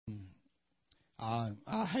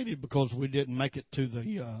I hate it because we didn't make it to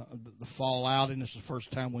the fall outing. This is the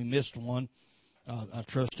first time we missed one. I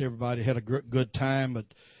trust everybody had a good time, but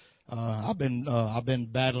I've been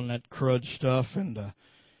battling that crud stuff, and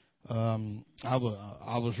I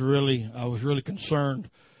was really concerned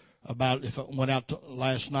about if I went out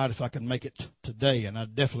last night if I could make it today, and I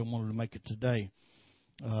definitely wanted to make it today,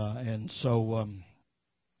 and so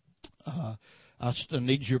I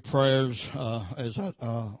need your prayers as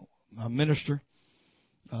I minister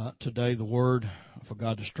today the word for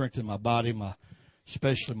God to strengthen my body,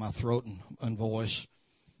 especially my throat and voice,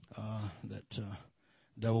 that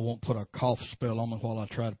devil won't put a cough spell on me while I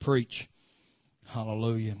try to preach.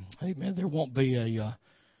 Hallelujah. Amen. There won't be a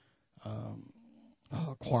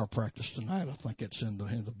choir practice tonight. I think it's in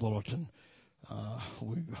the bulletin.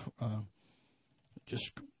 We just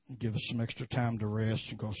give us some extra time to rest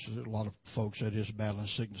because a lot of folks that is battling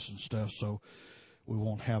sickness and stuff, so we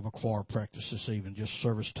won't have a choir practice this evening, just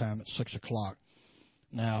service time at 6 o'clock.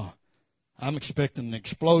 Now, I'm expecting an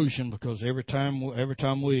explosion because every time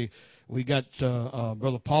we got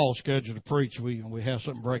Brother Paul scheduled to preach, we have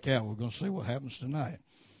something break out. We're going to see what happens tonight.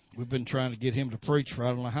 We've been trying to get him to preach for I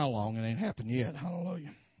don't know how long, and it ain't happened yet.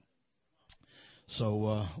 Hallelujah.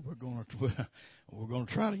 So we're going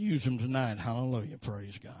to try to use him tonight. Hallelujah.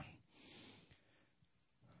 Praise God.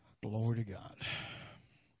 Glory to God.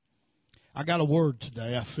 I got a word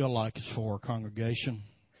today I feel like it's for our congregation.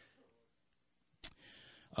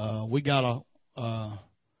 We got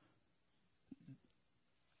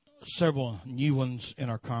several new ones in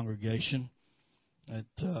our congregation that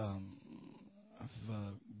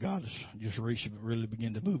God has just really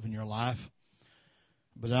begun to move in your life.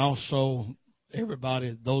 But also,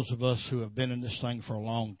 everybody, those of us who have been in this thing for a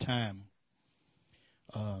long time,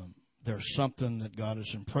 there's something that God has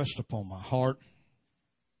impressed upon my heart.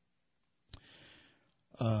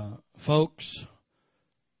 Folks,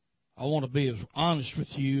 I want to be as honest with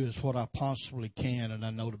you as what I possibly can and I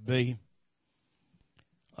know to be.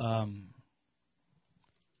 Down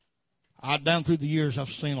through the years, I've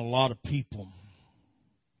seen a lot of people,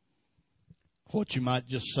 what you might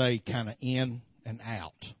just say, kind of in and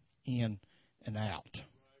out.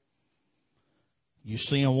 You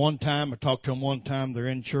see them one time or talk to them one time, they're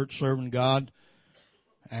in church serving God,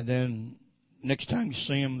 and then next time you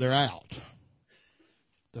see them, they're out.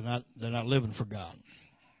 They're not living for God.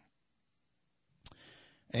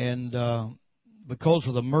 And because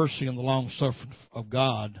of the mercy and the long suffering of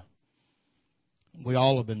God, we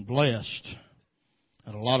all have been blessed.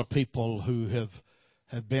 And a lot of people who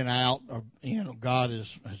have been out, or God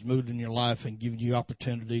has moved in your life and given you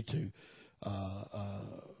opportunity to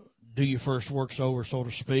do your first works over, so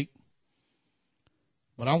to speak.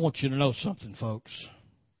 But I want you to know something, folks.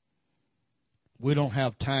 We don't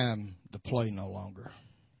have time to play no longer.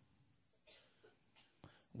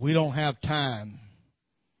 We don't have time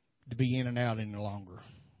to be in and out any longer.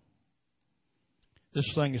 This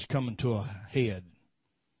thing is coming to a head.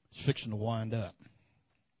 It's fixing to wind up.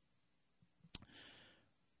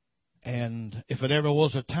 And if it ever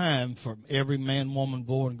was a time for every man, woman,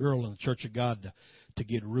 boy, and girl in the Church of God to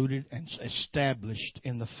get rooted and established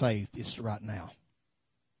in the faith, it's right now.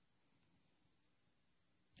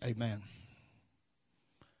 Amen.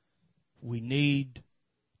 We need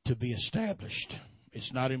to be established.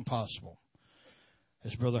 It's not impossible.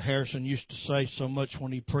 As Brother Harrison used to say so much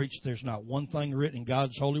when he preached, there's not one thing written in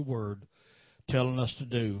God's holy word telling us to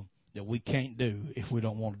do that we can't do if we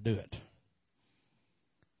don't want to do it.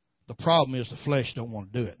 The problem is the flesh don't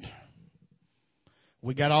want to do it.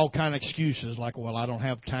 We got all kind of excuses like, well, I don't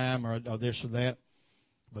have time or this or that.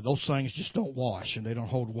 But those things just don't wash and they don't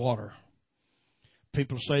hold water.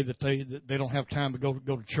 People say that they don't have time to go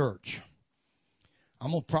to church.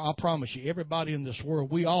 I promise you, everybody in this world,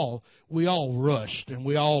 we all rushed, and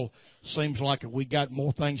we all seems like we got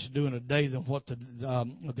more things to do in a day than what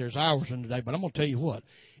there's hours in the day. But I'm going to tell you what,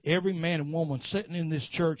 every man and woman sitting in this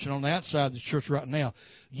church and on the outside of this church right now,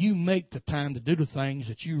 you make the time to do the things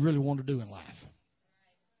that you really want to do in life.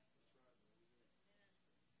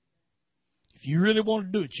 If you really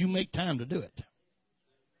want to do it, you make time to do it.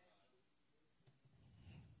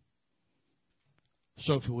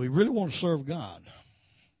 So if we really want to serve God,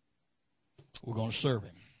 we're going to serve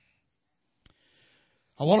Him.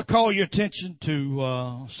 I want to call your attention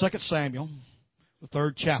to 2 Samuel, the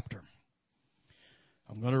 3rd chapter.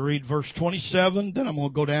 I'm going to read verse 27, then I'm going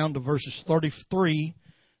to go down to verses 33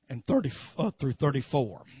 and 30 through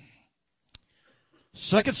 34.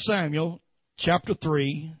 2 Samuel chapter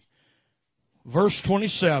 3, verse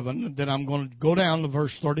 27, then I'm going to go down to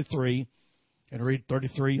verse 33 and read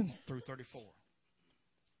 33 through 34.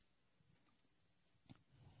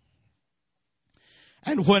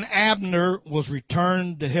 And when Abner was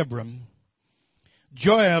returned to Hebron,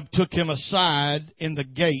 Joab took him aside in the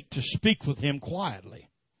gate to speak with him quietly,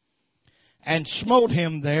 and smote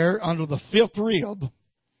him there under the 5th rib,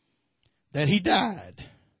 that he died,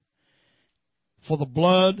 for the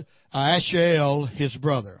blood of Asahel his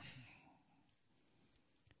brother.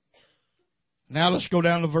 Now let's go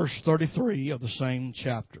down to verse 33 of the same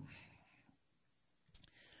chapter.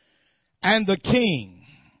 And the king,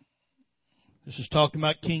 this is talking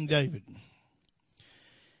about King David,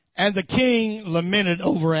 and the king lamented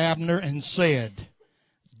over Abner and said,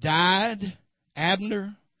 Died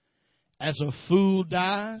Abner as a fool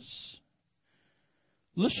dies?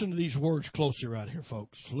 Listen to these words closely right here,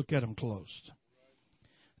 folks. Look at them close.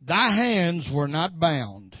 Thy hands were not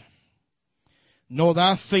bound, nor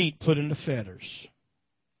thy feet put into fetters.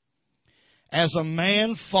 As a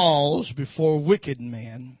man falls before wicked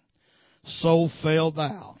men, so fell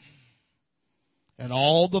thou. And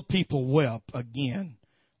all the people wept again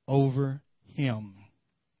over him.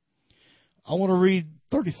 I want to read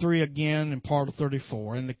 33 again and part of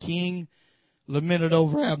 34. And the king lamented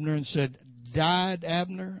over Abner and said, Died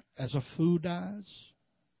Abner as a fool dies?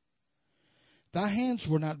 Thy hands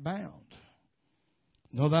were not bound,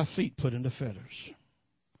 nor thy feet put into fetters.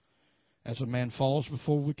 As a man falls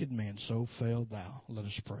before wicked men, so fell thou. Let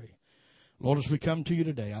us pray. Lord, as we come to you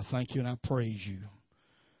today, I thank you and I praise you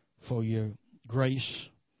for your grace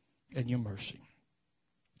and your mercy.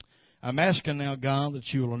 I'm asking now, God, that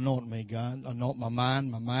you will anoint me, God, anoint my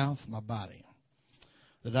mind, my mouth, my body,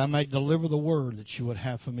 that I may deliver the word that you would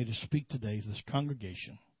have for me to speak today to this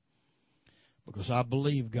congregation. Because I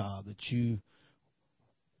believe, God, that you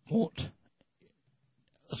want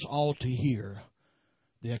us all to hear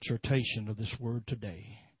the exhortation of this word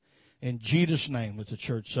today. In Jesus' name, let the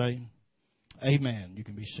church say, Amen. You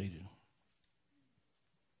can be seated.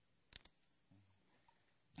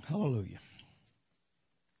 Hallelujah.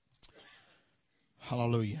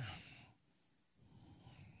 Hallelujah.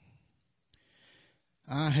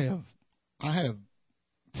 I have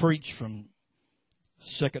preached from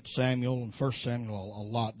 2 Samuel and 1 Samuel a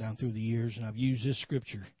lot down through the years, and I've used this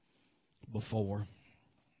scripture before.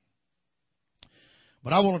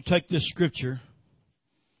 But I want to take this scripture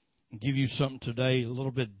and give you something today a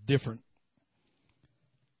little bit different.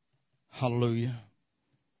 Hallelujah.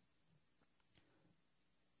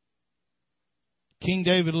 King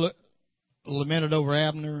David lamented over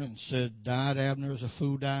Abner and said, Died Abner as a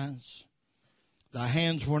fool dies? Thy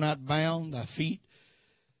hands were not bound, thy feet,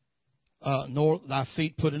 nor thy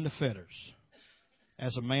feet put into fetters.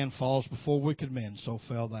 As a man falls before wicked men, so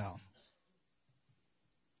fell thou.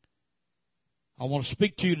 I want to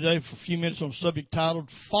speak to you today for a few minutes on a subject titled,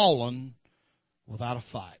 Fallen Without a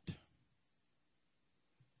Fight.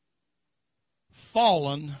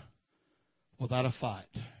 Fallen without a fight.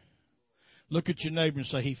 Look at your neighbor and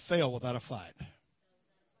say, he fell without a fight.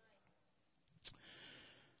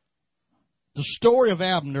 The story of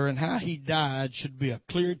Abner and how he died should be a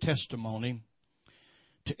clear testimony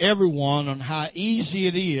to everyone on how easy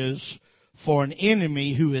it is for an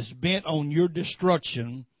enemy who is bent on your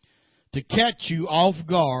destruction to catch you off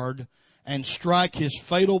guard and strike his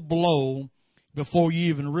fatal blow before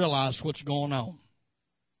you even realize what's going on.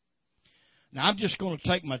 Now, I'm just going to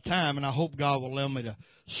take my time, and I hope God will allow me to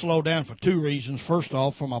slow down for two reasons. First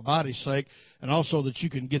off, for my body's sake, and also that you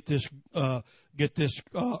can get this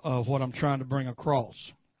what I'm trying to bring across.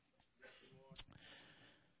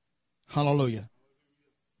 Hallelujah.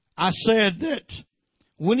 I said that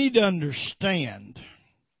we need to understand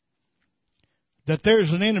that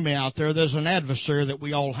there's an enemy out there, there's an adversary that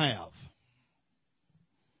we all have.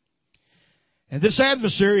 And this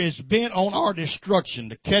adversary is bent on our destruction,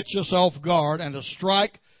 to catch us off guard and to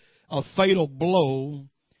strike a fatal blow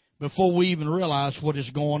before we even realize what is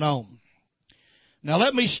going on. Now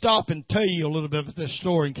let me stop and tell you a little bit of this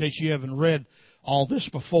story in case you haven't read all this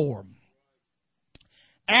before.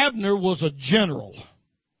 Abner was a general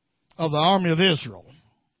of the army of Israel.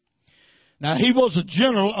 Now he was a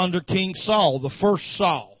general under King Saul,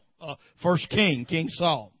 the first king, King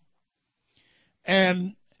Saul.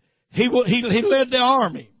 And he led the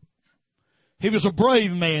army. He was a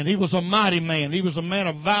brave man. He was a mighty man. He was a man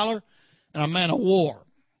of valor and a man of war.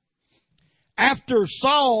 After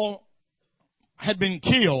Saul had been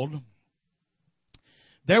killed,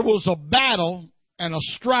 there was a battle and a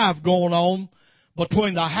strife going on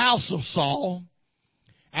between the house of Saul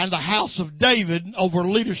and the house of David over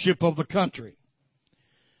leadership of the country.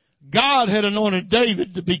 God had anointed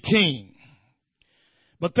David to be king.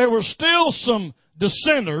 But there were still some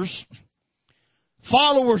dissenters,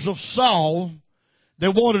 followers of Saul,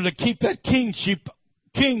 that wanted to keep that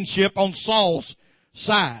kingship on Saul's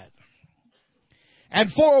side.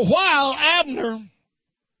 And for a while, Abner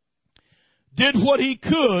did what he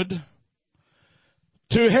could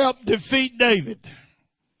to help defeat David.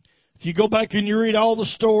 If you go back and you read all the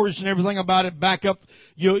stories and everything about it, back up,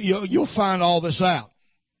 you'll find all this out.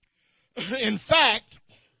 In fact,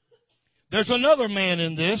 there's another man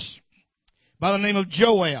in this by the name of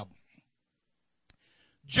Joab.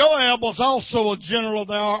 Joab was also a general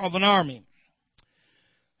of an army.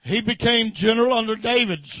 He became general under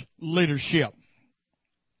David's leadership.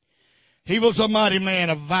 He was a mighty man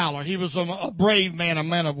of valor. He was a brave man, a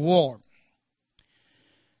man of war.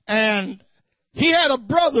 And he had a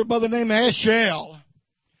brother by the name of Asahel,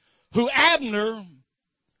 who Abner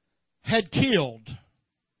had killed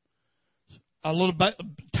a little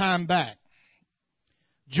time back.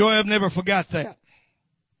 Joab never forgot that.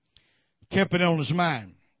 Kept it on his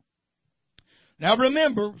mind. Now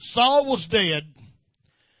remember, Saul was dead,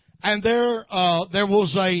 and there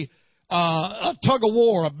was a tug of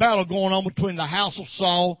war, a battle going on between the house of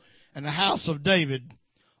Saul and the house of David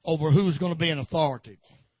over who was going to be in authority.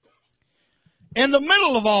 In the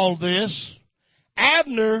middle of all this,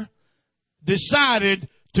 Abner decided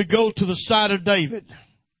to go to the side of David.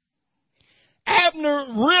 Abner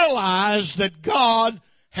realized that God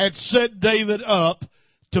had set David up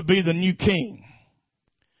to be the new king.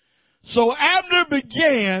 So Abner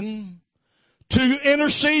began to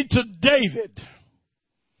intercede to David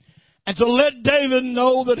and to let David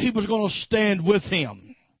know that he was going to stand with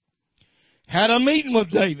him. Had a meeting with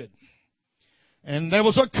David, and there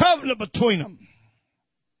was a covenant between them.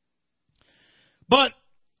 But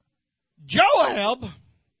Joab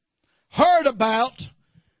heard about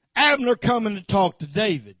Abner coming to talk to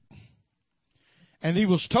David. And he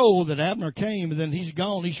was told that Abner came, and then he's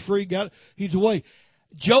gone, he's free, he's away.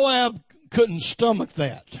 Joab couldn't stomach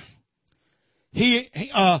that.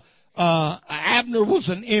 Abner was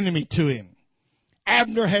an enemy to him.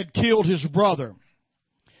 Abner had killed his brother.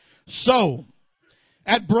 So,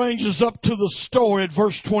 that brings us up to the story at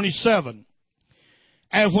verse 27.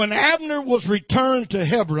 And when Abner was returned to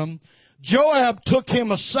Hebron, Joab took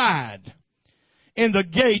him aside in the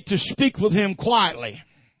gate to speak with him quietly.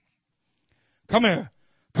 Come here,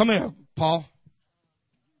 Paul.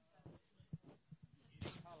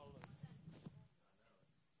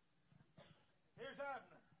 Here's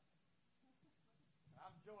Abner.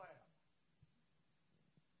 I'm Joab.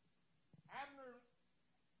 Abner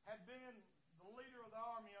had been the leader of the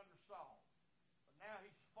army under Saul, but now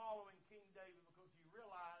he's following King David because he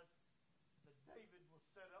realized that David was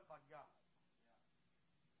set up by God.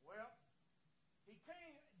 Well,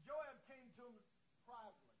 Joab came to him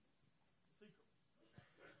privately, secretly,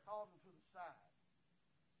 called him to the side.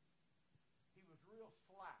 He was real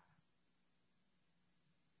sly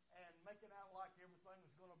and making out like everything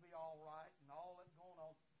was going to be all right and all that going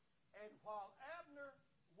on. And while Abner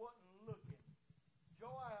wasn't looking,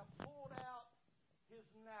 Joab pulled out his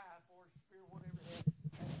knife or his spear, whatever it had,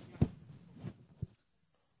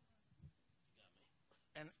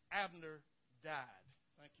 and Abner died.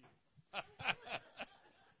 Thank you.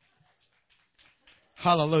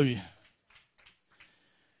 Hallelujah.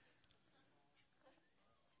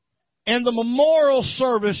 In the memorial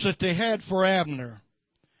service that they had for Abner,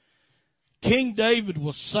 King David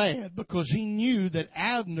was sad because he knew that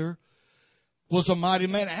Abner was a mighty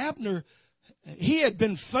man. Abner, he had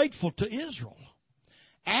been faithful to Israel.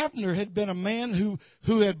 Abner had been a man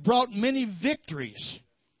who had brought many victories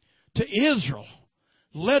to Israel,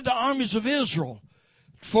 led the armies of Israel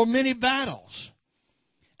for many battles.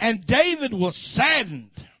 And David was saddened.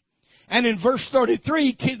 And in verse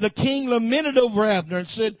 33, the king lamented over Abner and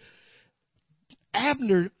said,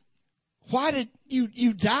 Abner, why did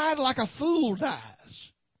you died like a fool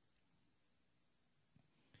dies?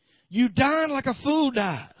 You died like a fool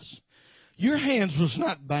dies. Your hands was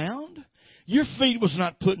not bound. Your feet was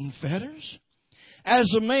not put in fetters.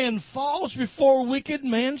 As a man falls before wicked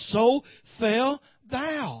men, so fell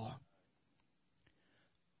thou.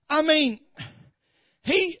 I mean,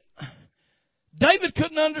 David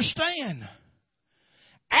couldn't understand.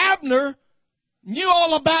 Abner knew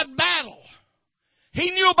all about battle. He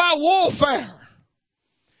knew about warfare.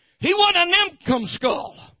 He wasn't an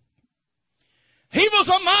numbskull. He was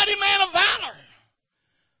a mighty man of valor.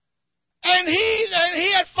 And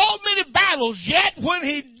he had fought many battles, yet when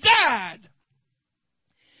he died,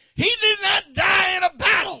 he did not die in a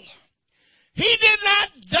battle. He did not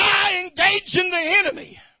die engaging the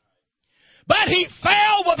enemy. But he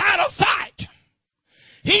fell without a fight.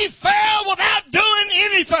 He fell without doing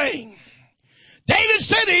anything. David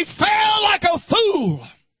said he fell like a fool.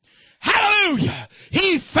 Hallelujah.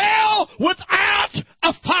 He fell without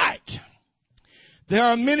a fight. There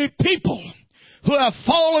are many people who have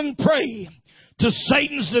fallen prey to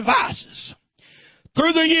Satan's devices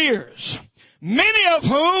through the years, many of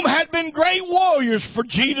whom had been great warriors for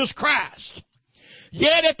Jesus Christ.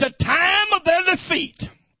 Yet at the time of their defeat,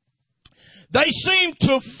 they seemed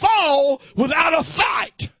to fall without a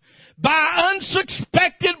fight by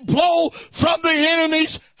unsuspected blow from the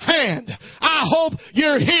enemy's hand. I hope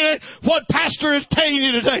you're hearing what Pastor is telling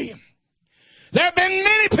you today. There have been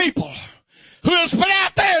many people who have been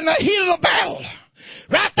out there in the heat of the battle,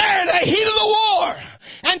 right there in the heat of the war,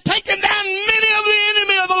 and taken down many of the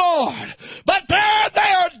enemy of the Lord. But they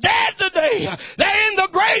are dead today. They're in the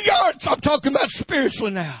graveyard. I'm talking about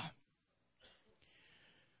spiritually now.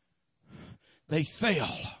 They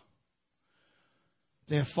fell.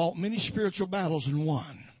 They have fought many spiritual battles and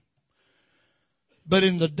won. But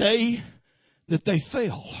in the day that they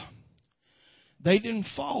fell, they didn't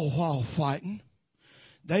fall while fighting.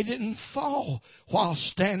 They didn't fall while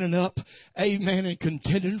standing up, amen, and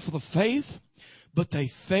contending for the faith. But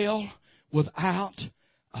they fell without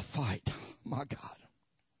a fight. My God.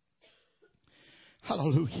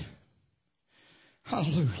 Hallelujah.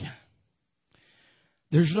 Hallelujah.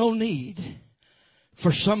 There's no need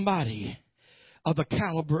for somebody of the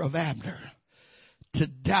caliber of Abner to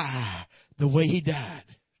die the way he died.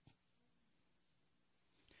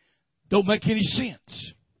 Don't make any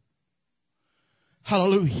sense.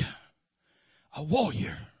 Hallelujah. A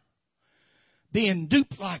warrior being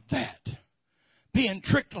duped like that, being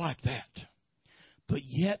tricked like that. But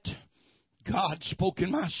yet, God spoke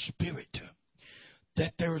in my spirit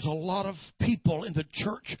that there's a lot of people in the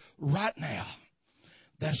church right now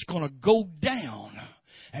that's going to go down.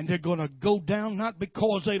 And they're going to go down not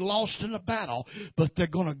because they lost in the battle, but they're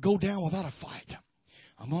going to go down without a fight.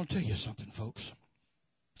 I'm going to tell you something, folks.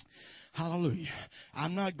 Hallelujah.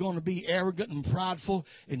 I'm not going to be arrogant and prideful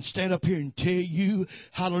and stand up here and tell you,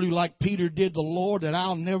 hallelujah, like Peter did the Lord, that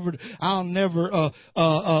I'll never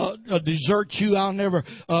desert you. I'll never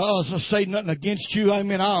say nothing against you.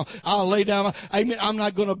 Amen. I'll lay down. Amen. I'm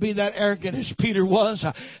not going to be that arrogant as Peter was.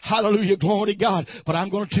 Hallelujah. Glory to God. But I'm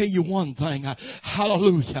going to tell you one thing.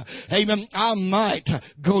 Hallelujah. Amen. I might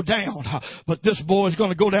go down, but this boy is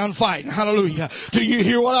going to go down fighting. Hallelujah. Do you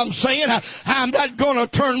hear what I'm saying? I'm not going to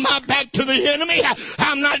turn my back to the enemy.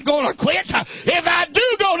 I'm not going to quit. If I do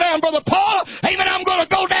go down, Brother Paul, amen, I'm going to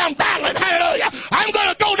go down battling. Hallelujah. I'm going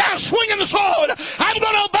to go down swinging the sword. I'm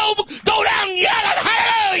going to go down yelling.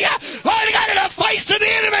 Hallelujah. Lord, I got in the face of the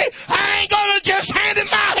enemy. I ain't going to just hand him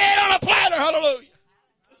my head on a platter. Hallelujah.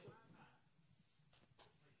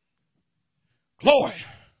 Glory.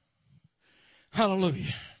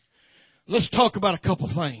 Hallelujah. Let's talk about a couple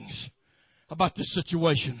things about this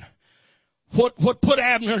situation. What put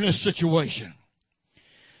Abner in this situation?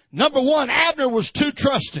 Number one, Abner was too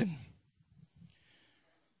trusting.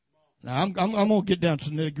 Now, I'm going to get down to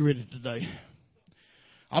the nitty-gritty today.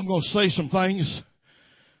 I'm going to say some things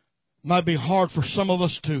might be hard for some of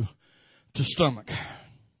us to stomach.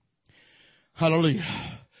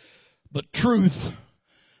 Hallelujah. But truth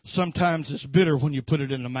sometimes is bitter when you put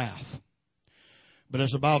it in the mouth. But as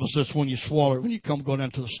the Bible says, when you swallow it, when you go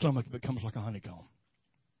down to the stomach, it becomes like a honeycomb.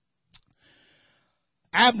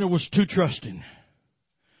 Abner was too trusting.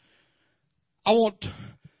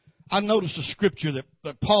 I noticed a scripture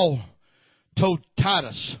that Paul told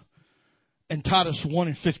Titus in Titus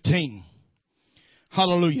 1:15.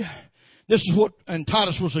 Hallelujah. This is and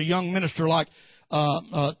Titus was a young minister like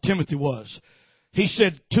Timothy was. He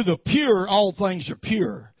said, to the pure, all things are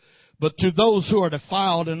pure. But to those who are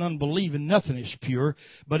defiled and unbelieving, nothing is pure,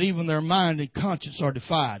 but even their mind and conscience are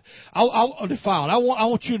defiled. I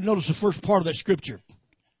want you to notice the first part of that scripture.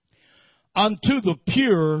 Unto the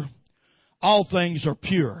pure, all things are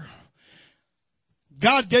pure.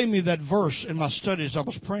 God gave me that verse in my studies. I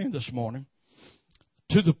was praying this morning.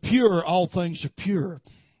 To the pure, all things are pure.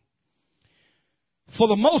 For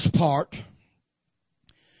the most part,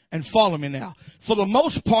 and follow me now. For the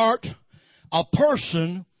most part, a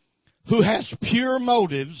person who has pure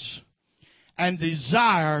motives and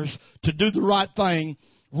desires to do the right thing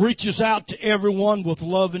reaches out to everyone with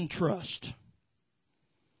love and trust.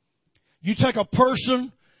 You take a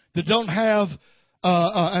person that don't have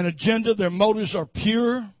an agenda, their motives are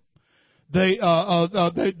pure. They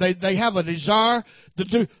have a desire to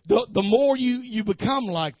do. The more you become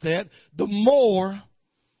like that, the more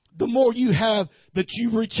you have that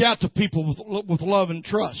you reach out to people with love and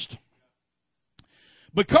trust.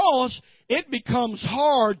 Because it becomes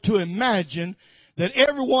hard to imagine that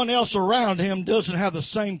everyone else around him doesn't have the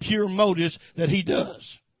same pure motives that he does.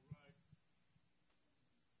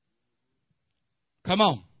 Come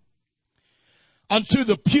on. Unto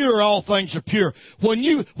the pure, all things are pure. When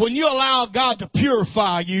you allow God to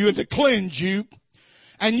purify you and to cleanse you,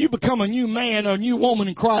 and you become a new man or a new woman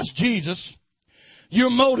in Christ Jesus, your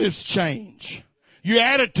motives change. Your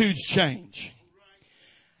attitudes change.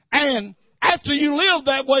 And after you live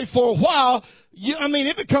that way for a while,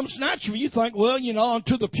 it becomes natural. You think, well,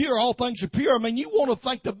 unto the pure, all things are pure. You want to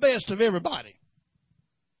think the best of everybody.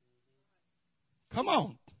 Come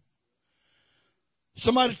on.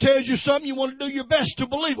 Somebody tells you something, you want to do your best to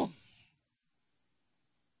believe them.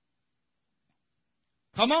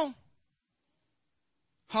 Come on.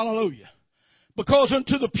 Hallelujah. Because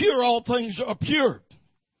unto the pure, all things are pure.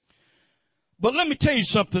 But let me tell you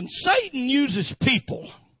something. Satan uses people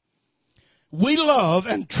we love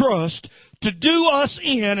and trust to do us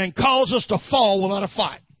in and cause us to fall without a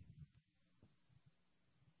fight.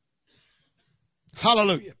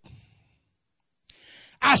 Hallelujah.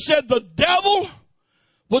 I said the devil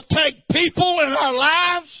will take people in our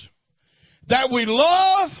lives that we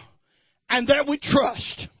love and that we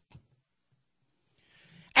trust.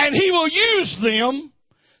 And he will use them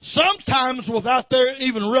sometimes without their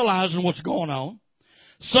even realizing what's going on.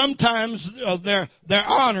 Sometimes they're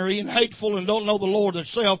ornery and hateful and don't know the Lord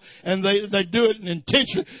themselves, and they do it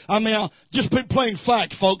intentionally. Just plain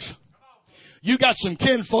fact, folks. You got some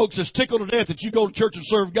kin folks that's tickled to death that you go to church and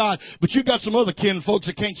serve God, but you got some other kin folks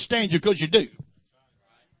that can't stand you because you do.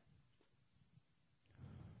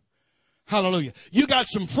 Hallelujah. You got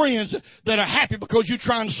some friends that are happy because you're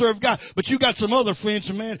trying to serve God, but you got some other friends,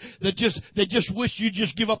 man, that just wish you'd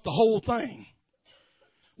just give up the whole thing.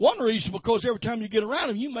 One reason, because every time you get around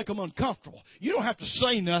them, you make them uncomfortable. You don't have to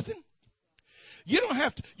say nothing. You don't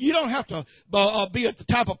have to be the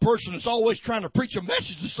type of person that's always trying to preach a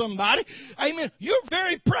message to somebody. Amen. Your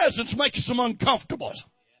very presence makes them uncomfortable.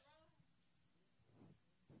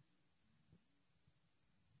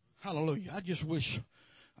 Hallelujah. I just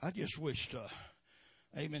wished,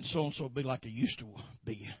 amen, so-and-so would be like they used to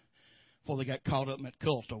be before they got caught up in that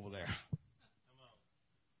cult over there.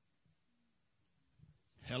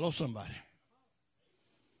 Hello, somebody.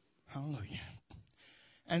 Hallelujah.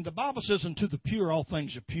 And the Bible says, unto the pure, all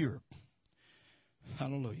things are pure.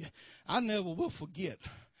 Hallelujah. I never will forget.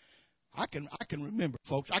 I can remember,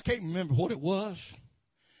 folks. I can't remember what it was,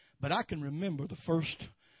 but I can remember the first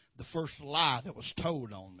lie that was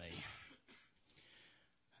told on me.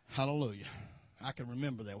 Hallelujah. I can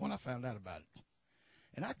remember that when I found out about it.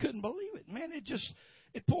 And I couldn't believe it. Man,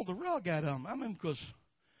 it pulled the rug out of me. Because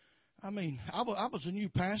I was a new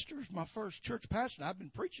pastor. It was my first church pastor. I've been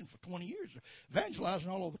preaching for 20 years, evangelizing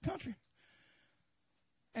all over the country.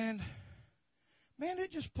 And, man,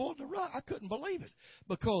 it just pulled the rug. I couldn't believe it.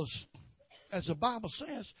 Because, as the Bible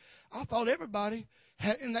says, I thought everybody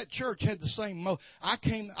in that church had the same motive.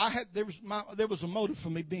 There was a motive for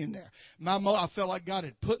me being there. I felt like God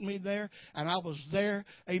had put me there, and I was there,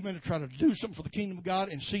 amen, to try to do something for the kingdom of God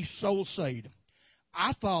and see souls saved.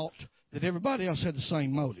 I thought that everybody else had the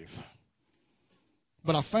same motive.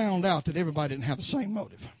 But I found out that everybody didn't have the same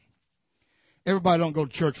motive. Everybody don't go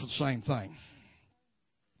to church for the same thing.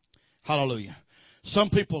 Hallelujah. Some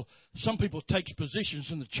people take positions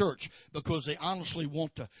in the church because they honestly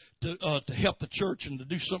want to help the church and to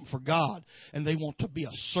do something for God, and they want to be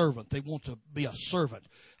a servant. They want to be a servant.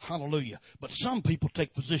 Hallelujah. But some people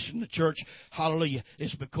take position in the church. Hallelujah.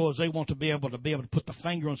 It's because they want to be able to put the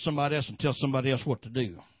finger on somebody else and tell somebody else what to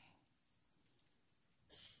do.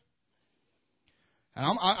 And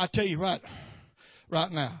I tell you right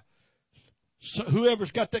now, so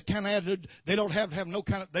whoever's got that kind of attitude, they don't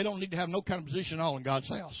need to have no kind of position at all in God's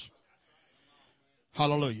house.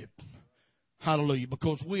 Hallelujah. Hallelujah.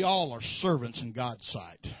 Because we all are servants in God's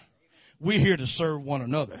sight. We're here to serve one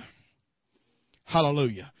another.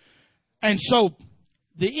 Hallelujah. And so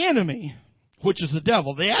the enemy, which is the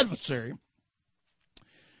devil, the adversary,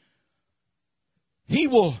 he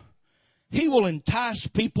will entice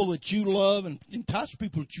people that you love and entice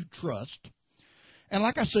people that you trust. And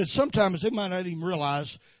like I said, sometimes they might not even realize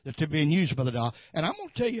that they're being used by the devil. And I'm going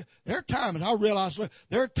to tell you, there are times, I realize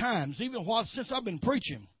there are times, even since I've been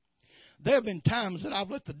preaching, there have been times that I've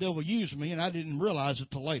let the devil use me and I didn't realize it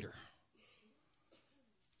till later.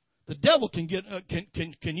 The devil can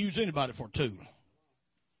use anybody for a tool.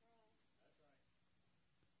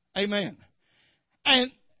 Amen.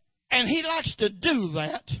 And he likes to do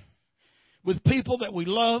that with people that we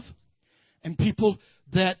love and people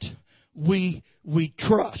that we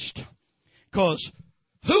trust. Because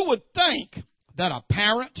who would think that a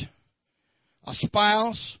parent, a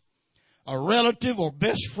spouse, a relative, or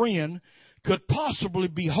best friend could possibly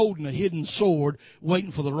be holding a hidden sword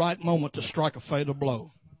waiting for the right moment to strike a fatal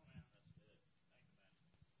blow?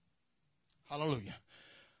 Hallelujah.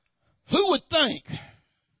 Who would think,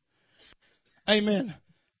 amen,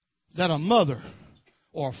 that a mother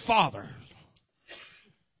or a father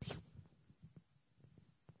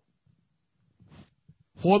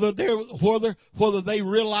whether they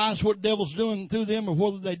realize what the devil's doing through them or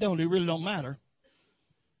whether they don't, it really don't matter.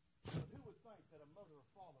 Who would think that a mother or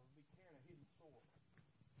father would be carrying a hidden sword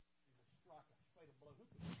to strike a fatal blow?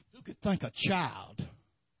 Who could think a child,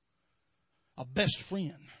 a best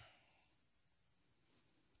friend,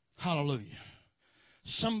 hallelujah,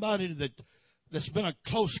 somebody that's been a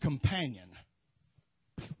close companion.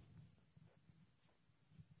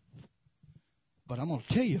 But I'm going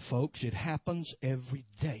to tell you, folks, it happens every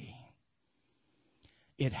day.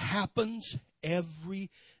 It happens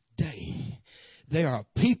every day. There are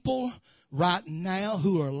people right now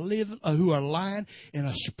who are lying in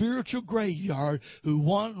a spiritual graveyard who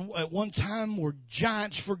at one time were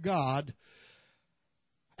giants for God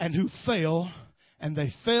and who fell, and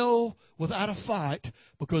they fell without a fight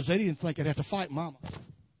because they didn't think they'd have to fight Mama.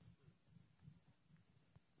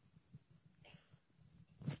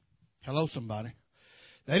 Hello, somebody.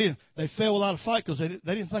 They fell without a fight because they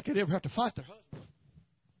didn't think they'd ever have to fight their husband or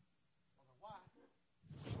their wife.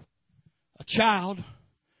 A child,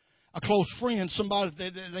 a close friend, somebody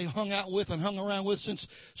they hung out with and hung around with since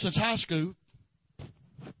high school.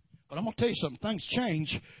 But I'm going to tell you something. Things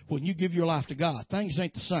change when you give your life to God. Things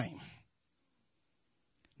ain't the same.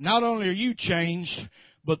 Not only are you changed,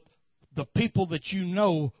 but the people that you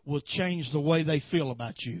know will change the way they feel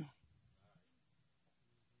about you.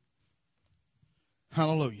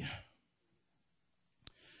 Hallelujah.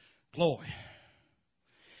 Glory.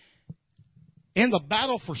 In the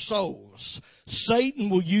battle for souls, Satan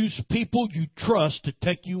will use people you trust to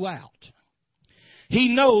take you out. He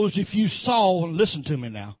knows if you saw, and listen to me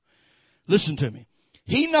now, listen to me.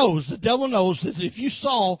 He knows, the devil knows that if you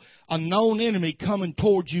saw a known enemy coming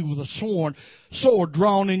towards you with a sword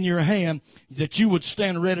drawn in your hand, that you would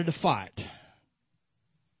stand ready to fight.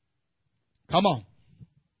 Come on.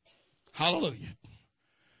 Hallelujah.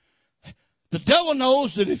 The devil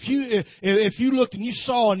knows that if you looked and you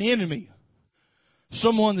saw an enemy,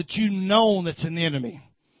 someone that you know that's an enemy,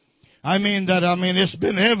 it's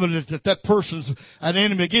been evident that person's an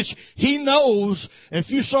enemy against you. He knows if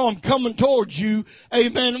you saw him coming towards you,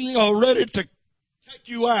 amen, ready to take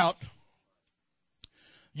you out,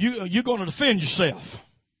 you're going to defend yourself.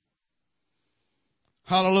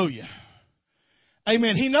 Hallelujah.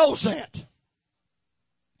 Amen. He knows that.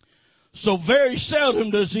 So very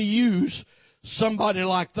seldom does he use somebody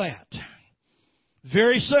like that.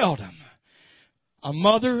 Very seldom. A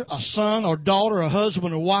mother, a son, or daughter, a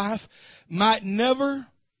husband, or wife we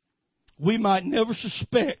might never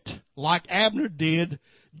suspect, like Abner did,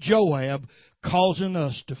 Joab, causing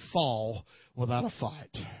us to fall without a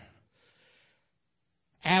fight.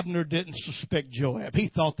 Abner didn't suspect Joab.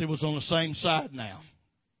 He thought they was on the same side now.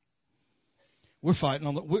 We're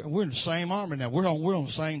fighting we're in the same army now. We're on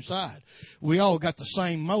the same side. We all got the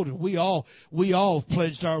same motive. We all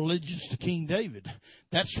pledged our allegiance to King David.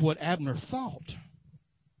 That's what Abner thought.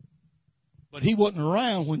 But he wasn't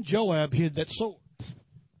around when Joab hid that sword.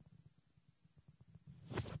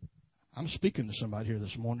 I'm speaking to somebody here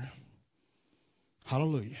this morning.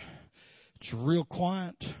 Hallelujah. It's real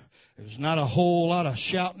quiet. There's not a whole lot of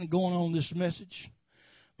shouting going on in this message.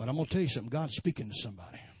 But I'm going to tell you something. God's speaking to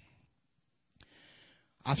somebody.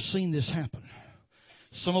 I've seen this happen.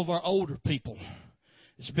 Some of our older people,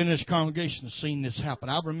 it's been in this congregation, has seen this happen.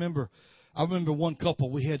 I remember one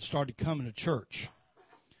couple we had started coming to church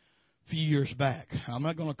a few years back. I'm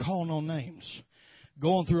not going to call no names.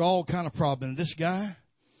 Going through all kind of problems. This guy,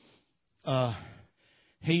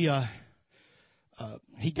 he got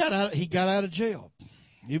out of jail.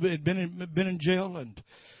 He had been in jail and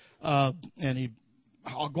he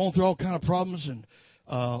going through all kind of problems and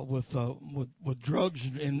with drugs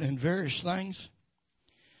and various things.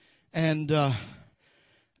 And the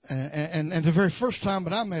very first time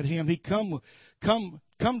that I met him, he come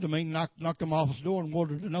to me, knocked on my office door and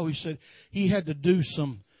wanted to know. He said he had to do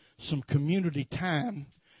some community time.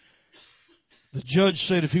 The judge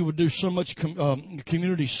said if he would do so much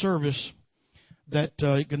community service that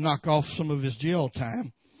he could knock off some of his jail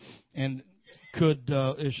time, and could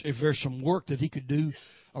if there's some work that he could do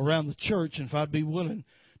around the church, and if I'd be willing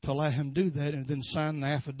to let him do that, and then sign the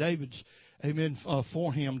affidavits, amen,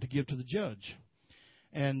 for him to give to the judge.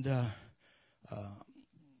 And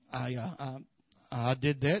I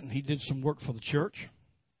did that, and he did some work for the church.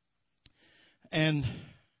 And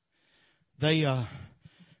they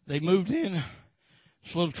moved in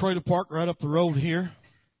this little trailer park right up the road here,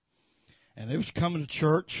 and they was coming to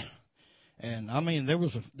church. And I mean, there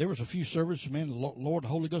was a few services, man. The Lord, the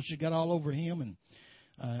Holy Ghost, you got all over him,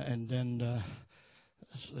 and then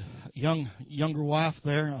younger wife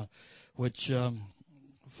there, which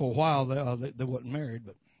for a while they wasn't married,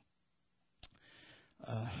 but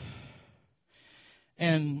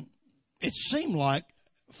and it seemed like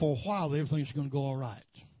for a while everything's going to go all right.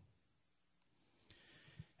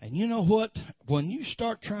 And you know what? When you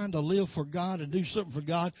start trying to live for God and do something for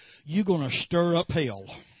God, you're going to stir up hell.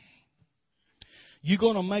 You're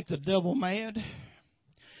going to make the devil mad,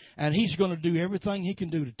 and he's going to do everything he can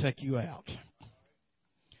do to take you out.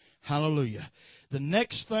 Hallelujah. The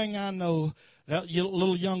next thing I know, that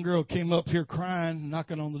little young girl came up here crying,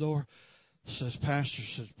 knocking on the door. Says, Pastor,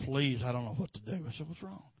 says, please, I don't know what to do. I said, what's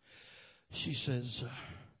wrong? She says,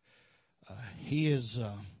 he's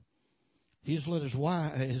let his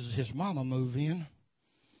wife, his mama move in,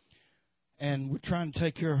 and we're trying to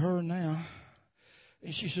take care of her now.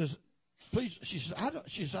 And she says, please, she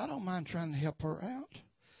says, I don't mind trying to help her out.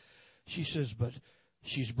 She says, but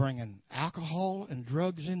she's bringing alcohol and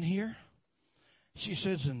drugs in here. She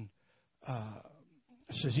says, and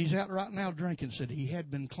says he's out right now drinking. Said he had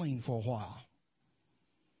been clean for a while.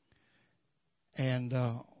 And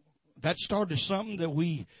that started something that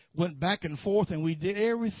we went back and forth, and we did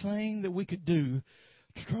everything that we could do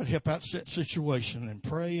to try to help out that situation and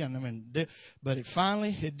pray. And I mean, but it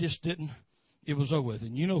finally, it just didn't. It was over with.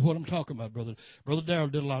 And you know what I'm talking about, brother. Brother Darrell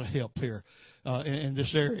did a lot of help here in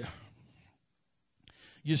this area.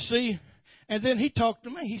 You see, and then he talked to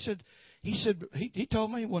me. He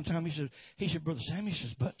told me one time. He said, Brother Sam.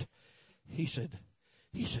 He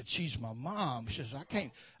said, she's my mom. He says,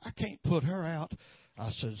 I can't put her out.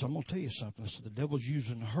 I said, I'm gonna tell you something. I said, the devil's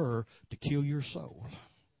using her to kill your soul.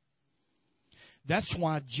 That's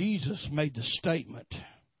why Jesus made the statement.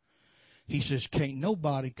 He says, can't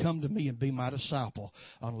nobody come to me and be my disciple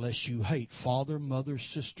unless you hate father, mother,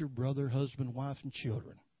 sister, brother, husband, wife, and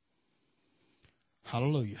children.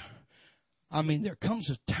 Hallelujah. I mean, there comes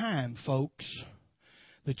a time, folks,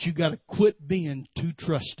 that you got to quit being too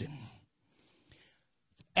trusting.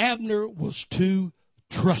 Abner was too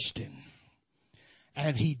trusting,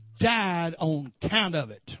 and he died on account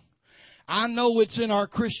of it. I know it's in our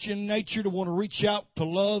Christian nature to want to reach out to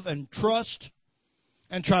love and trust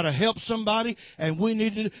and try to help somebody, and we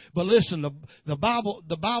need to. But listen, the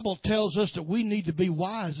Bible tells us that we need to be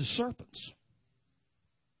wise as serpents.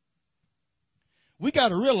 We got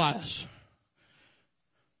to realize,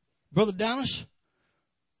 Brother Dallas,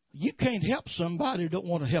 you can't help somebody who don't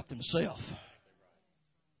want to help themselves.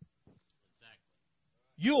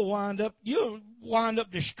 You'll wind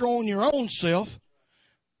up destroying your own self,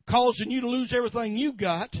 causing you to lose everything you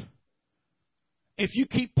got, if you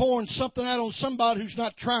keep pouring something out on somebody who's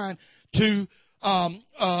not trying to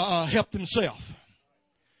help themselves.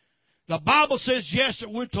 The Bible says, yes,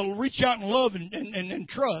 that we're to reach out and love and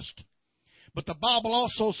trust. But the Bible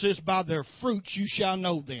also says, by their fruits you shall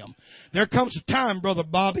know them. There comes a time, Brother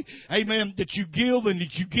Bobby, amen, that you give and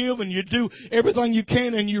you do everything you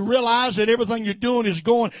can, and you realize that everything you're doing is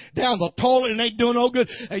going down the toilet and ain't doing no good.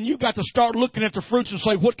 And you got to start looking at the fruits and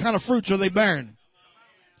say, what kind of fruits are they bearing?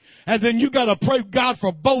 And then you got to pray God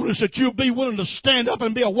for boldness that you'll be willing to stand up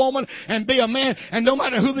and be a woman and be a man, and no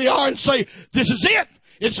matter who they are, and say, this is it.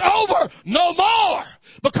 It's over. No more.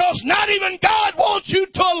 Because not even God wants you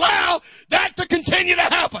to allow that to continue to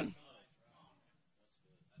happen.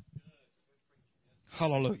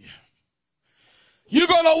 Hallelujah. You're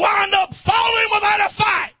going to wind up falling without a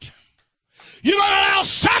fight. You're going to allow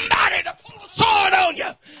somebody to pull a sword on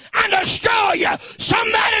you and destroy you.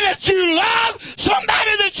 Somebody that you love.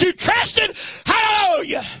 Somebody that you trusted.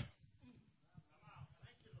 Hallelujah.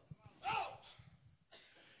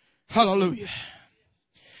 Hallelujah.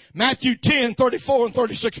 Matthew 10, 34 and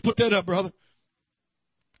 36. Put that up, brother.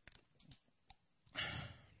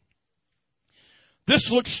 This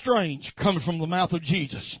looks strange coming from the mouth of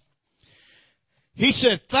Jesus. He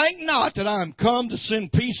said, think not that I am come to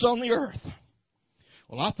send peace on the earth.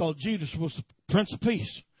 Well, I thought Jesus was the Prince of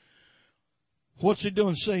Peace. What's he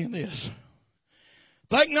doing saying this?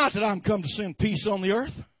 Think not that I am come to send peace on the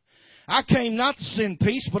earth. I came not to send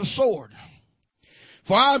peace, but a sword.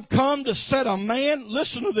 For I am come to set a man,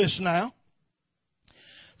 listen to this now.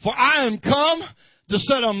 For I am come to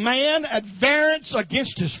set a man at variance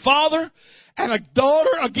against his father, and a daughter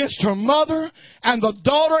against her mother, and the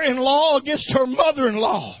daughter-in-law against her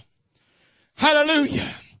mother-in-law.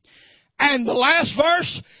 Hallelujah. And the last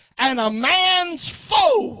verse, and a man's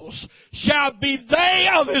foes shall be they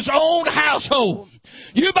of his own household.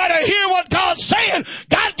 You better hear what God's saying.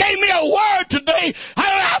 God gave me a word today.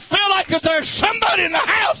 I feel like if there's somebody in the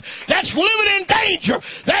house that's living in danger,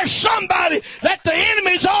 there's somebody that the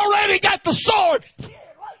enemy's already got the sword.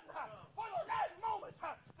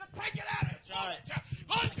 Take it out and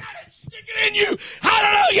God's got it, stick it in you.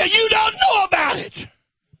 Hallelujah. You don't know about it.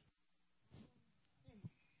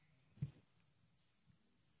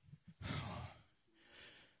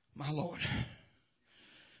 My Lord.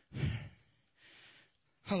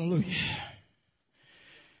 Hallelujah.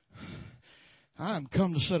 I am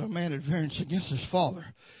come to set a man at variance against his father,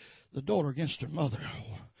 the daughter against her mother.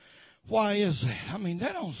 Why is that? I mean,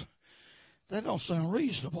 that don't sound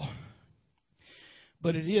reasonable.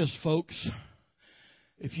 But it is, folks,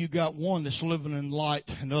 if you got one that's living in light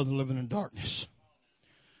and the other living in darkness.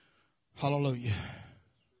 Hallelujah.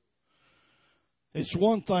 It's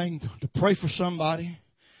one thing to pray for somebody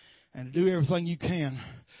and to do everything you can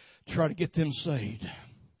to try to get them saved.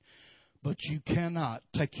 But you cannot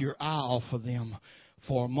take your eye off of them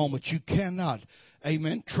for a moment. You cannot,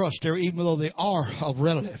 amen, trust her, even though they are a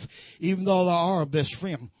relative, even though they are a best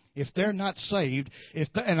friend. If they're not saved,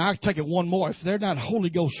 and I take it one more, if they're not Holy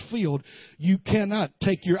Ghost filled, you cannot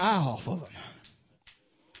take your eye off of them.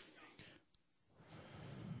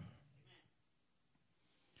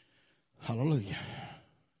 Hallelujah.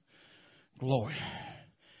 Glory.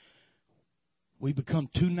 We become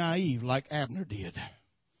too naive like Abner did.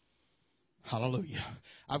 Hallelujah.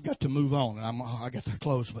 I've got to move on, and I got to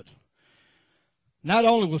close. But not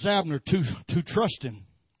only was Abner too trusting,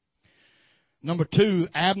 number two,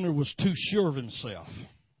 Abner was too sure of himself.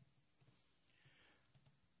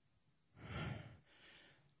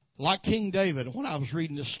 Like King David, when I was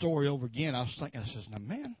reading this story over again, I was thinking, I says, now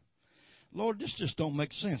man, Lord, this just don't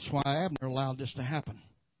make sense why Abner allowed this to happen.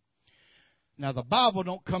 Now the Bible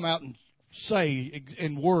don't come out and say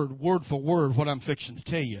in word for word what I'm fixing to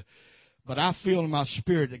tell you. But I feel in my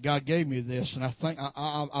spirit that God gave me this, and I think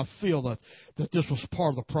I feel that this was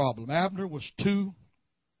part of the problem. Abner was too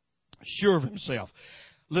sure of himself.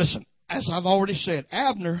 Listen, as I've already said,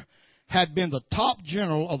 Abner had been the top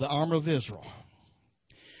general of the army of Israel.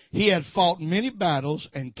 He had fought many battles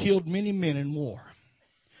and killed many men in war.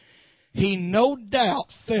 He no doubt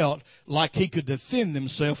felt like he could defend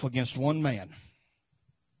himself against one man.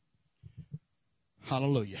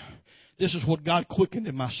 Hallelujah. This is what God quickened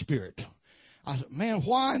in my spirit. I said, man,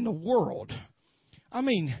 why in the world? I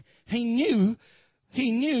mean, he knew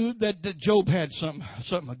that Job had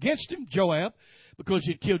something against him, Joab, because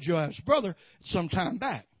he'd killed Joab's brother some time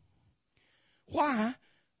back. Why?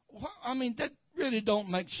 I mean, that really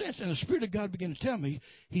don't make sense. And the Spirit of God began to tell me,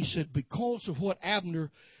 he said, because of what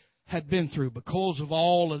Abner had been through, because of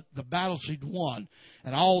all of the battles he'd won,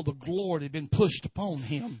 and all the glory that had been pushed upon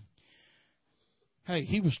him, hey,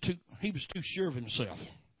 he was too sure of himself.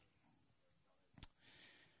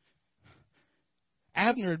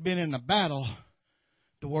 Abner had been in a battle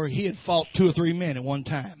to where he had fought 2 or 3 men at one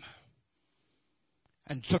time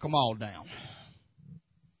and took them all down.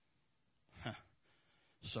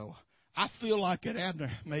 So I feel like that Abner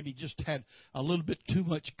maybe just had a little bit too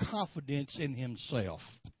much confidence in himself.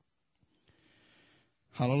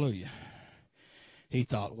 Hallelujah. He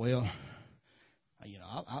thought, well,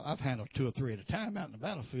 I've handled 2 or 3 at a time out in the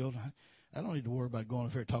battlefield. I don't need to worry about going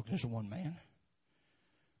up here and talking to this one man.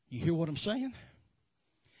 You hear what I'm saying?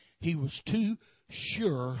 He was too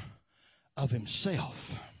sure of himself.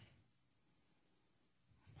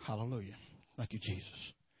 Hallelujah. Thank you, Jesus.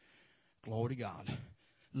 Glory to God.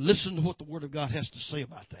 Listen to what the Word of God has to say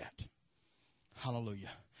about that.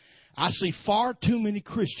 Hallelujah. I see far too many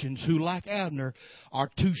Christians who, like Abner, are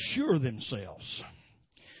too sure of themselves.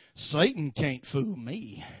 Satan can't fool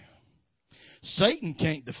me. Satan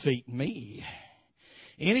can't defeat me.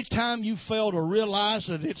 Anytime you fail to realize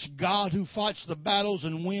that it's God who fights the battles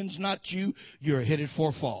and wins, not you, you're headed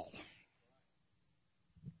for a fall.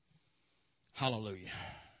 Hallelujah.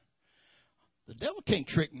 The devil can't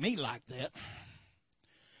trick me like that.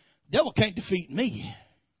 The devil can't defeat me.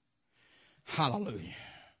 Hallelujah.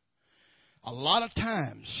 A lot of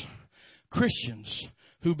times, Christians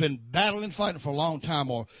who've been battling, fighting for a long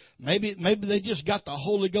time, or maybe they just got the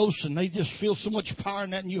Holy Ghost and they just feel so much power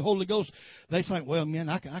in that new Holy Ghost, they think, well, man,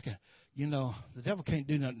 I can, the devil can't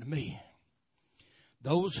do nothing to me.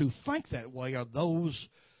 Those who think that way are those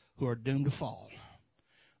who are doomed to fall.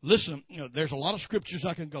 Listen, there's a lot of scriptures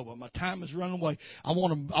I can go, but my time is running away. I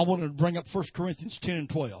want to bring up 1 Corinthians 10 and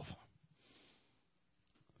 12.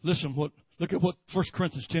 Listen, look at what 1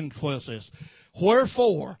 Corinthians 10 and 12 says.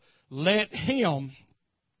 Wherefore, let him,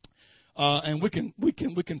 and we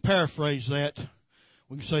can paraphrase that.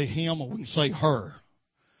 We can say him or we can say her.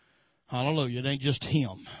 Hallelujah. It ain't just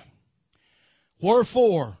him.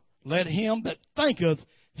 Wherefore, let him that thinketh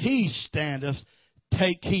he standeth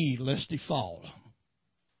take heed lest he fall.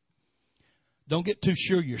 Don't get too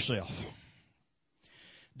sure of yourself.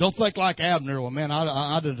 Don't think like Abner. Well, man,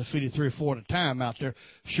 I'd have defeated 3 or 4 at a time out there.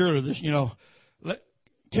 Surely this,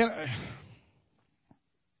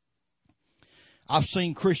 I've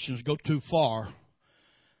seen Christians go too far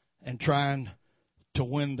and trying to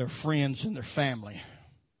win their friends and their family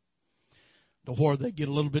to where they get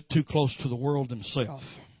a little bit too close to the world themselves.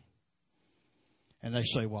 And they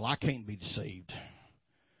say, well, I can't be deceived.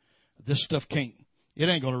 This stuff it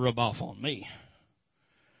ain't going to rub off on me.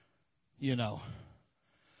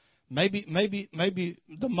 Maybe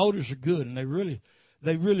the motives are good and they really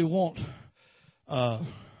want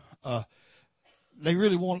they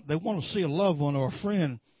want to see a loved one or a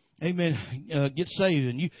friend, amen, get saved.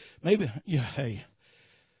 And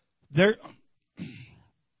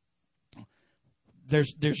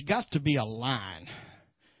there's got to be a line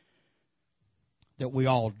that we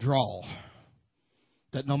all draw,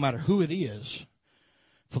 that no matter who it is,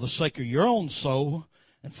 for the sake of your own soul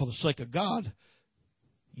and for the sake of God,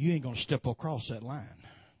 you ain't going to step across that line.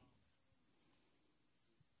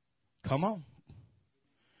 Come on.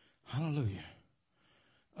 Hallelujah.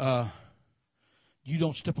 You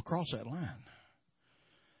don't step across that line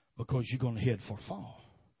because you're going to head for a fall.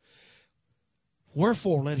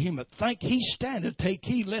 Wherefore, let him that think he standeth take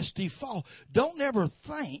heed lest he fall. Don't ever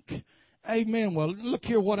think, amen, well, look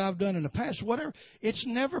here what I've done in the past, whatever. It's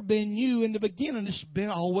never been you in the beginning. It's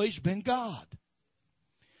always been God.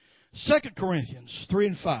 2 Corinthians 3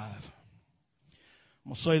 and 5. I'm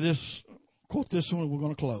going to say this, quote this one, and we're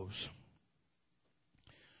going to close.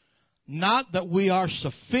 Not that we are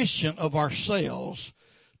sufficient of ourselves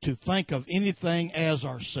to think of anything as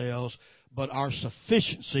ourselves, but our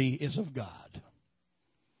sufficiency is of God.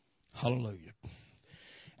 Hallelujah.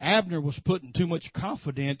 Abner was putting too much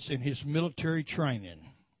confidence in his military training.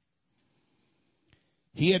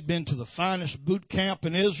 He had been to the finest boot camp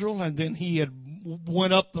in Israel, and then he had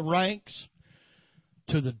went up the ranks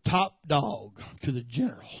to the top dog, to the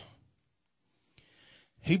general.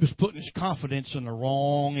 He was putting his confidence in the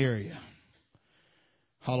wrong area.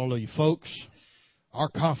 Hallelujah. Folks, our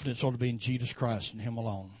confidence ought to be in Jesus Christ and Him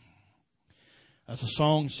alone. As the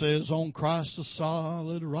song says, on Christ the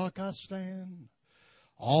solid rock I stand.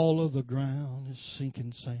 All of the ground is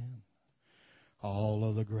sinking sand. All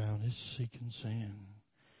of the ground is sinking sand.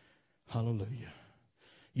 Hallelujah.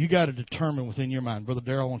 You got to determine within your mind. Brother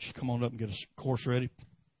Darrell, I want you to come on up and get a course ready.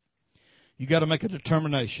 You got to make a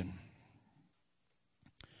determination.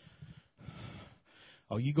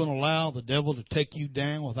 Are you going to allow the devil to take you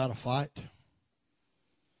down without a fight? Are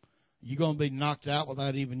you going to be knocked out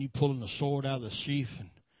without even you pulling the sword out of the sheath and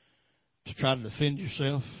to try to defend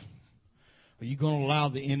yourself? Are you going to allow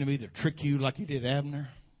the enemy to trick you like he did Abner?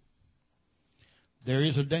 There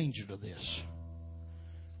is a danger to this.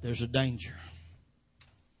 There's a danger.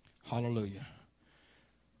 Hallelujah.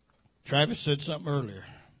 Travis said something earlier,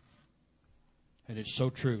 and it's so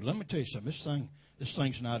true. Let me tell you something. This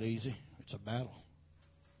thing's not easy. It's a battle.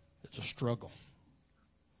 It's a struggle.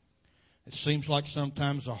 It seems like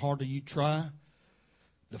sometimes the harder you try,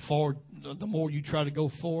 the more you try to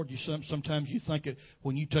go forward. Sometimes you think it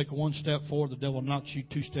when you take one step forward, the devil knocks you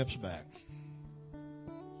 2 steps back.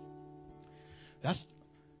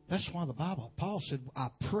 That's why Paul said, I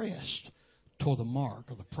pressed toward the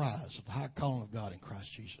mark of the prize of the high calling of God in Christ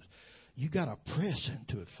Jesus. You got to press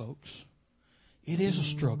into it, folks. It is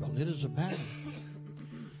a struggle. It is a battle.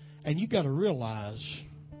 And you got to realize,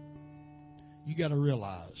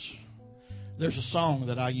 there's a song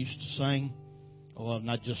that I used to sing. Well,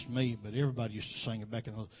 not just me, but everybody used to sing it back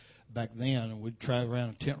then. And we'd travel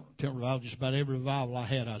around a tent revival. Just about every revival I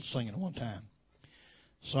had, I'd sing it at one time.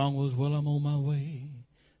 The song was, well, I'm on my way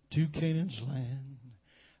to Canaan's land.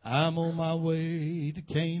 I'm on my way to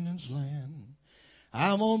Canaan's land.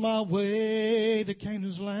 I'm on my way to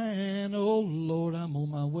Canaan's land. Oh, Lord, I'm on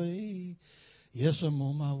my way. Yes, I'm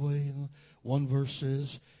on my way. One verse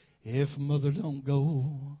says, if mother don't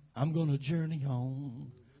go, I'm going to journey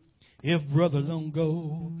on. If brother don't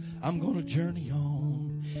go, I'm going to journey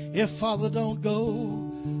on. If father don't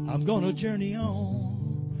go, I'm going to journey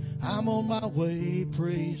on. I'm on my way,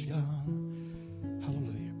 praise God.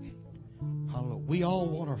 Hallelujah. Hallelujah. We all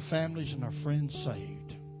want our families and our friends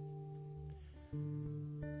saved.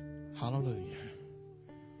 Hallelujah.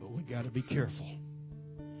 But we got to be careful.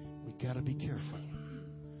 We got to be careful.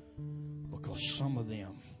 Because some of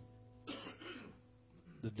them,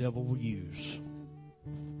 the devil will use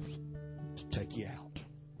to take you out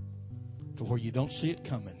to where you don't see it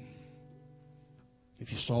coming.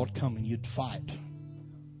 If you saw it coming, you'd fight.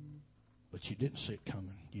 But you didn't see it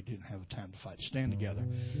coming. You didn't have a time to fight. Stand together.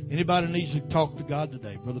 Anybody needs to talk to God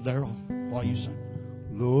today? Brother Darrell, while you sing.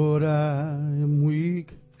 Lord, I am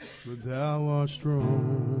weak, but thou art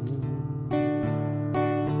strong.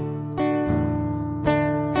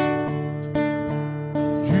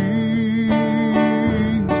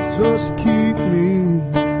 Jesus, keep me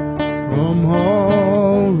from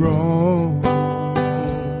all wrong.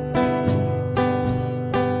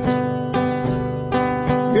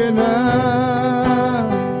 Can I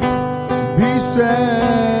be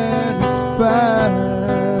satisfied?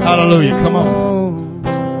 Hallelujah. Come on.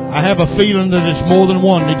 I have a feeling that it's more than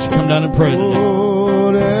one needs to come down and pray today.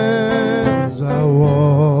 Lord, as I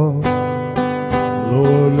walk,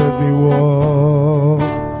 Lord, let me walk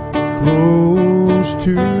close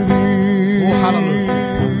to Thee. Oh, hallelujah.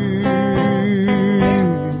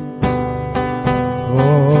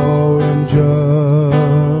 Oh, and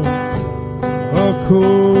just a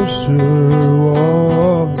closer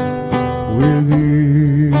walk with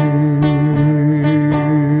Thee.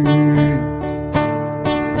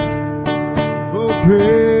 Oh,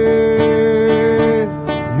 pray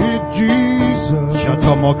it, Jesus, is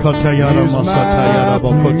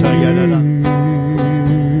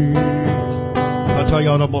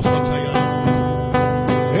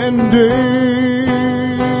and daily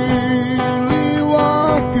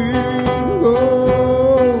walking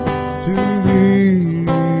home to Thee.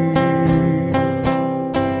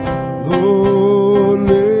 Lord,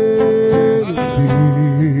 let it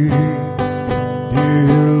be,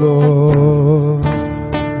 dear Lord,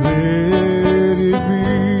 let it be.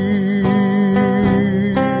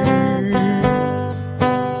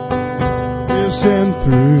 Yes, and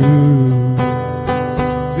through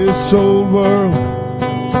this old world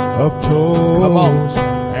of Come on. toils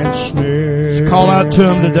and snares. Let's call out to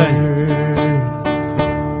Him today.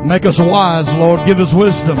 Make us wise, Lord. Give us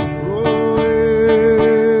wisdom.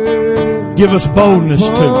 Give us boldness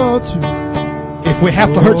to. If we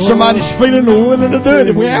have to hurt somebody's feeling, we're willing to do it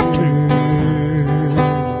if we have to.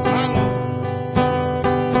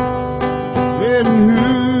 And who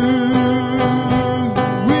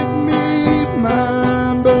with me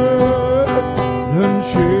my burden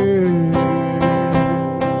share?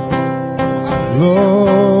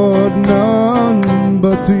 Lord, none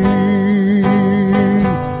but Thee,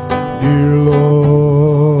 dear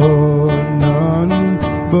Lord, none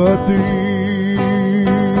but Thee.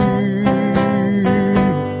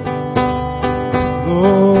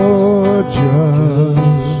 Lord,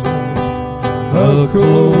 just a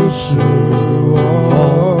closer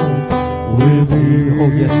walk with Thee. Oh,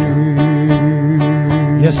 yes,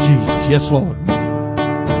 Yes, Jesus. Yes, Lord.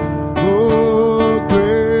 Oh,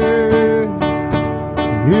 great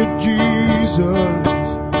it Jesus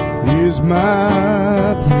is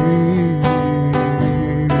my plea.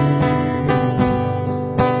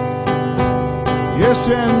 Yes,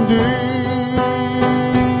 and daily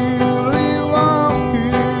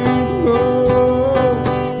walking close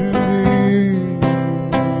to Thee.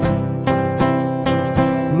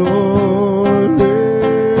 Lord,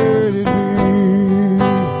 let it be,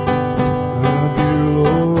 dear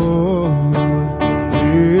Lord,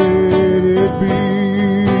 let it be.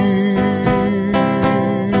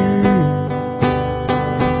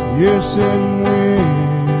 Yes, and when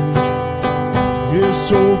His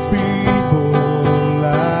so feeble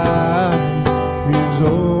life is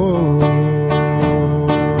o'er.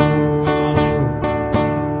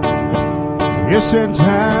 Yes, and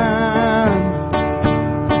time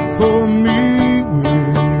for me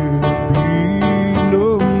will be no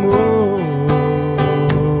more.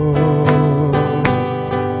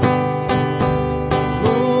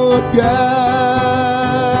 Lord,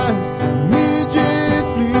 guide me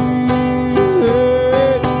gently,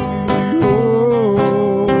 let me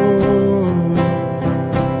hold.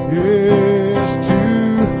 Yes, to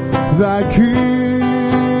Thy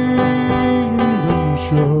kingdom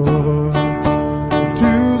shore,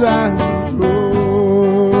 to Thy throne.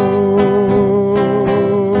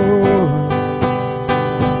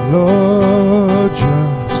 Lord,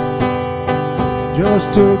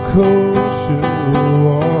 just a closer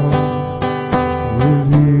walk with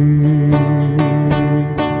Thee.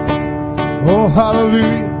 Oh,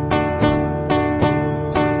 hallelujah.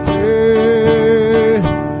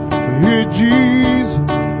 Yeah, Jesus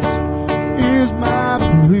is my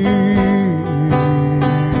plea.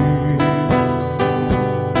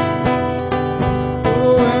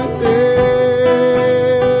 Oh, and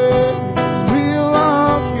we're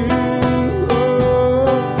walking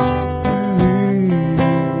close to Thee.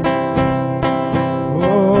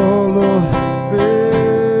 Oh, Lord,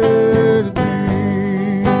 let it be.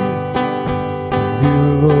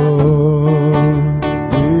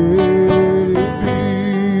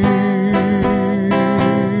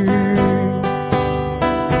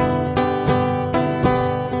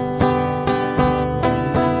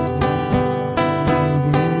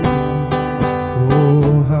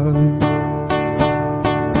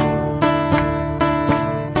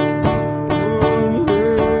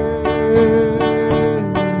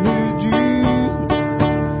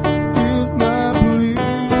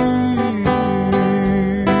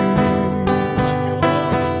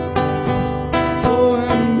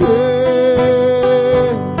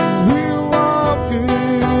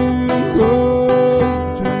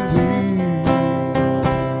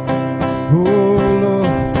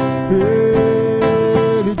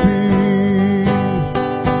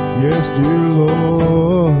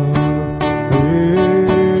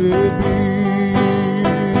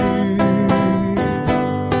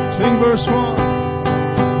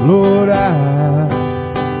 Lord, I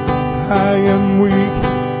am weak,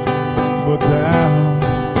 but thou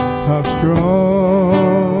art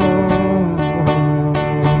strong.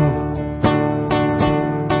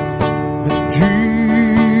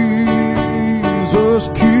 Jesus,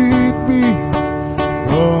 keep me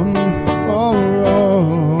from all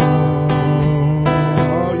wrong.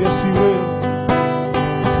 Oh, yes, He will.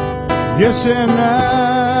 Yes, and I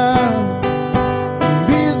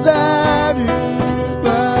beside You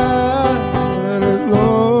by the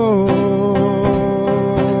Lord.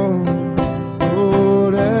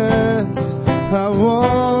 Lord, as I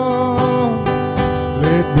walk,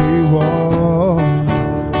 let me walk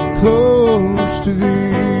close to Thee.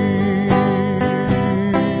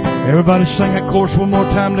 Everybody sing that chorus one more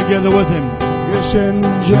time together with him. Yes, and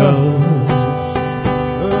just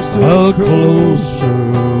A closer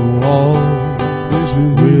walk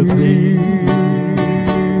with Thee.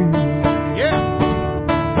 Yeah.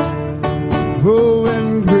 Oh,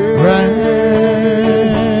 and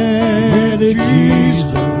Granted,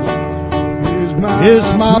 Jesus is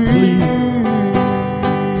my plea.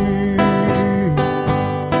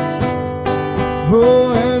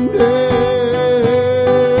 Oh, and daily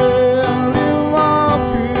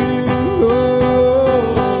walking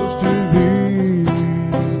close to Thee.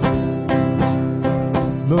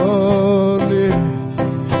 Lord,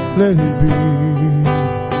 let it be,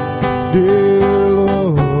 dear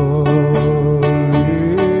Lord,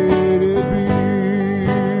 let it be.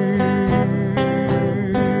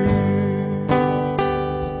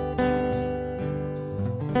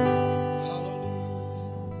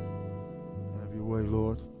 Have Your way,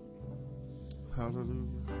 Lord. Hallelujah.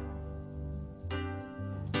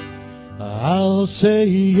 I'll say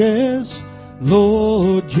yes,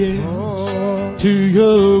 Lord, yes, Oh, to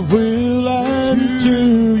Your will and to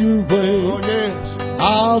Your way. oh yes.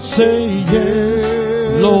 I'll say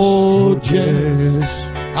yes, Lord, yes.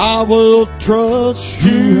 I will trust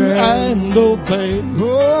You and obey.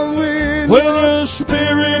 Oh, When Your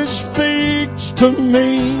Spirit speaks to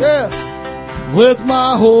me, yeah. with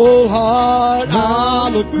my whole heart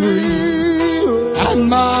I'll agree, and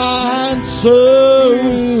my answer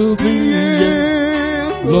will be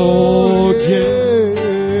yes, Lord, yes.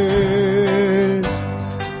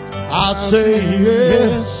 I say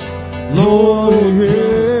yes, Lord,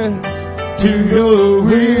 yes, to Your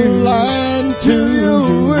will and to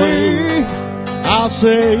Your way. I'll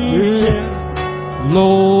say yes,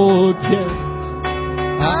 Lord, yes.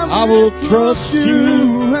 I will trust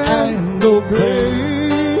You and obey.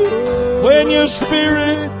 When Your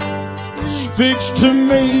Spirit speaks to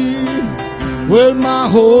me, with my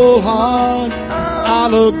whole heart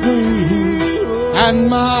I'll agree, and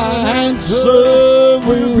my answer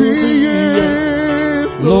will be yes,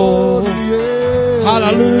 Lord.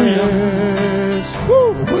 Hallelujah.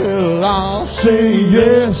 Well, I'll say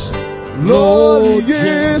yes, Lord,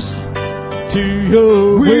 yes, to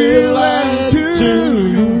Your will and to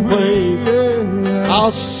Your way.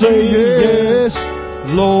 I'll say yes,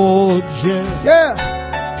 Lord, yes. Yeah.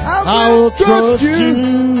 I will trust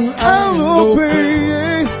You and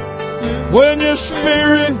obey. When Your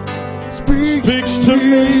Spirit speaks to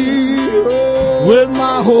me, with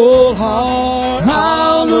my whole heart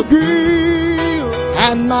I'll agree,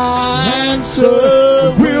 and my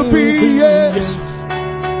answer will be yes,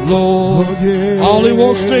 Lord. All He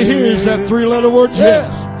wants to hear is that three-letter word yes.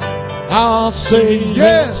 I'll say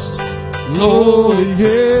yes, Lord,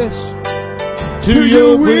 yes, to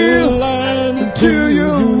Your will and to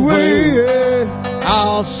Your way.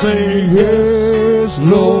 I'll say yes,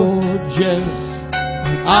 Lord, yes.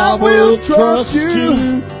 I will trust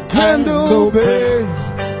You and obey.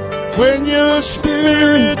 When Your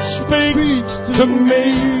Spirit speaks to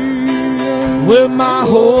me, with my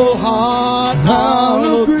whole heart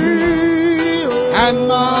I'll agree, and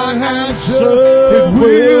my answer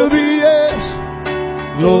will be yes,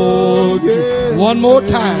 Lord, yes. One more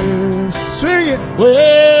time. Sing it.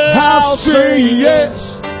 Well, I'll say yes,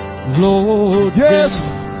 Lord, Yes,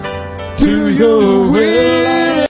 to Your will